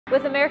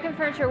With American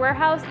Furniture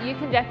Warehouse, you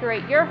can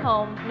decorate your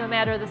home no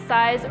matter the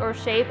size or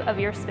shape of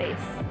your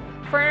space.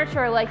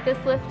 Furniture like this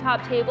lift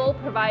top table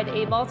provide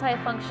a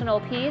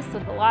multifunctional piece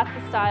with lots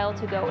of style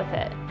to go with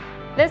it.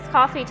 This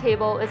coffee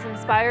table is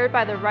inspired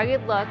by the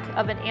rugged look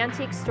of an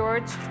antique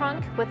storage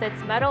trunk with its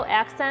metal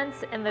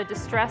accents and the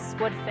distressed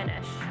wood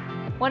finish.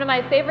 One of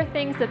my favorite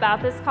things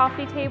about this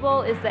coffee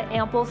table is the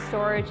ample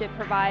storage it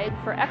provides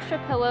for extra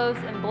pillows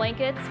and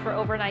blankets for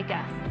overnight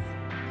guests.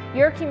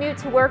 Your commute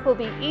to work will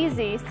be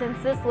easy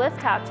since this lift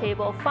top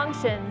table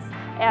functions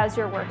as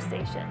your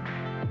workstation.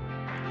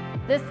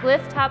 This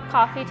lift top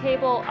coffee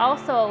table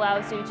also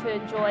allows you to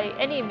enjoy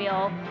any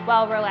meal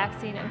while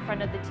relaxing in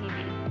front of the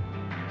TV.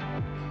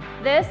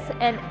 This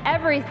and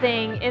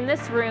everything in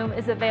this room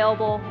is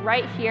available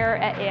right here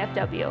at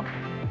AFW.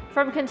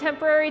 From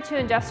contemporary to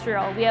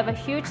industrial, we have a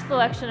huge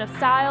selection of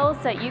styles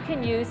that you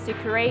can use to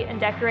create and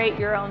decorate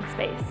your own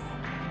space.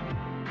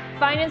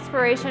 Find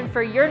inspiration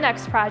for your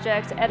next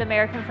project at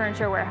American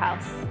Furniture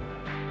Warehouse.